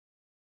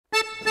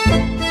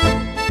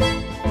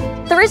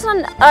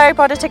reason I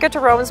bought a ticket to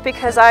Rome is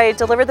because I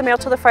delivered the mail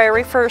to the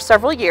friary for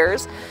several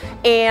years,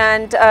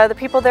 and the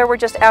people there were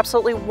just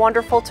absolutely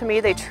wonderful to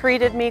me. They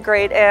treated me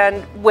great,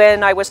 and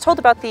when I was told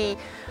about the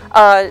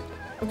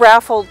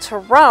raffle to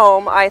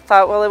Rome, I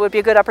thought, well, it would be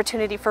a good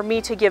opportunity for me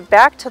to give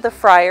back to the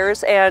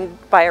friars and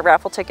buy a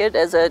raffle ticket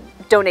as a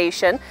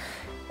donation.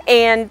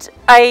 And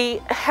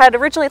I had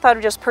originally thought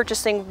of just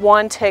purchasing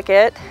one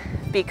ticket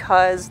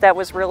because that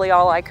was really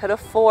all I could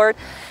afford.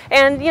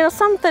 And you know,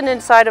 something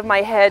inside of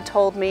my head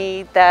told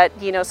me that,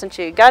 you know, since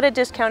you got a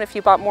discount if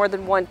you bought more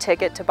than one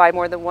ticket, to buy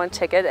more than one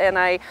ticket, and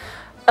I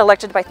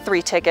elected to buy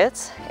 3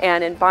 tickets,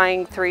 and in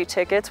buying 3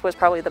 tickets was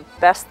probably the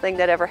best thing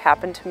that ever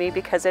happened to me,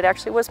 because it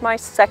actually was my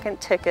second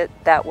ticket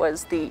that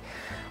was the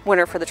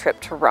winner for the trip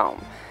to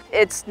Rome.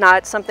 It's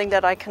not something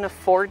that I can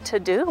afford to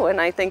do, and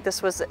I think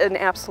this was an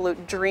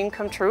absolute dream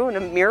come true and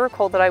a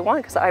miracle that I won,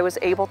 because I was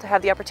able to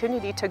have the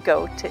opportunity to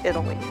go to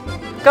Italy.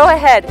 Go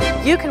ahead,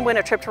 you can win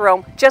a trip to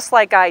Rome just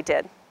like I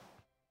did.